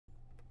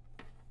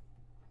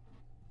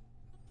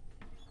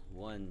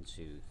1,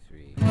 2,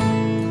 3.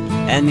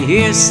 And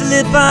here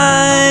slip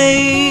I,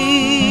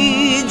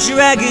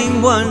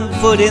 dragging one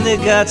foot in the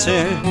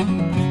gutter,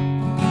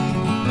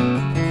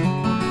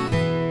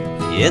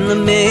 in the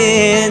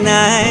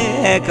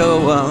midnight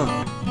echo of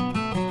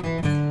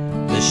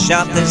the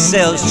shop that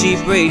sells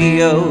cheap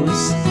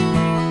radios.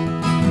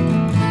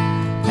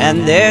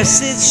 And there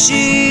sits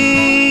she,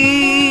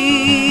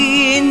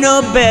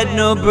 no bed,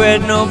 no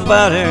bread, no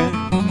butter,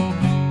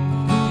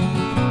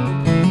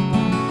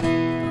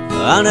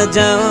 on a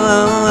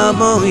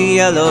double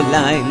yellow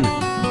line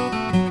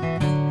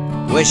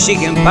where she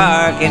can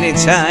park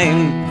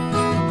anytime.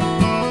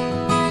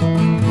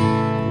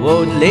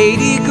 Old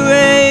Lady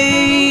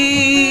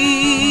Grey,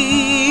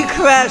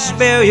 crash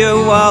Barrier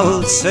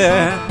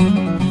Waltzer,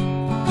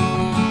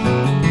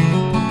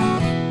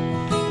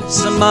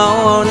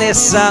 Simone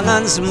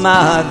Son's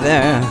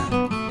mother,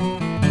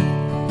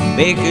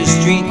 Baker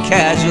Street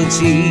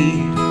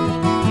casualty.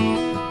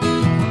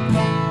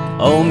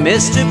 Oh,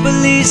 Mr.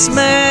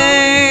 Policeman,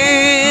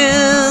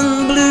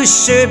 blue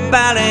shirt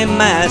ballet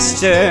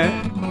master,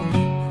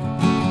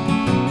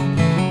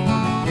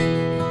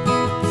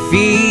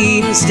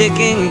 fiend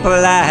sticking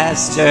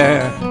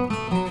plaster,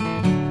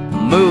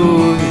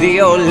 move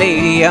the old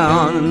lady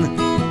on.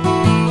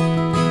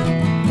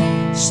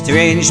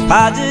 Strange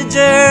pas de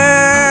deux,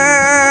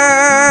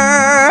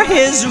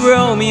 his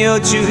Romeo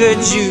to her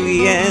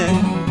Juliet,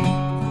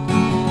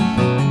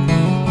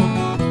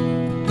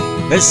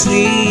 her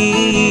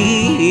sleeping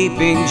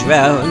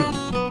draught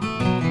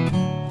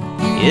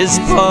is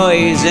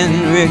poison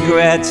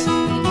regret.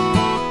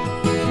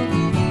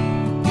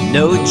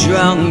 No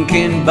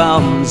drunken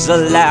bums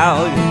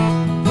allowed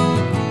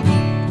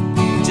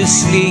to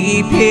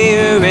sleep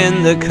here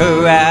in the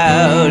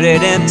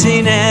crowded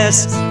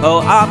emptiness.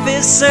 Oh,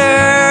 officer,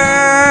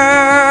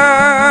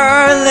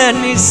 let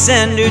me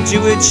send her to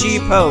a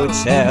cheap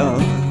hotel.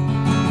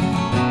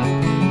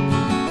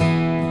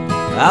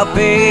 I'll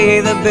pay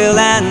the bill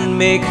and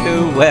make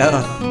her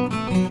well.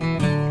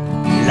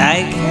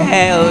 Like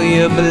hell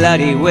you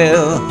bloody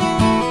will.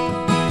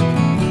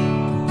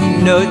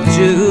 No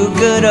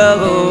do-good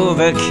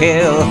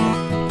overkill.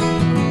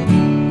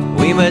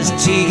 We must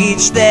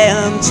teach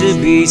them to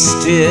be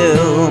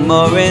still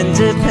more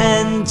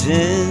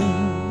independent.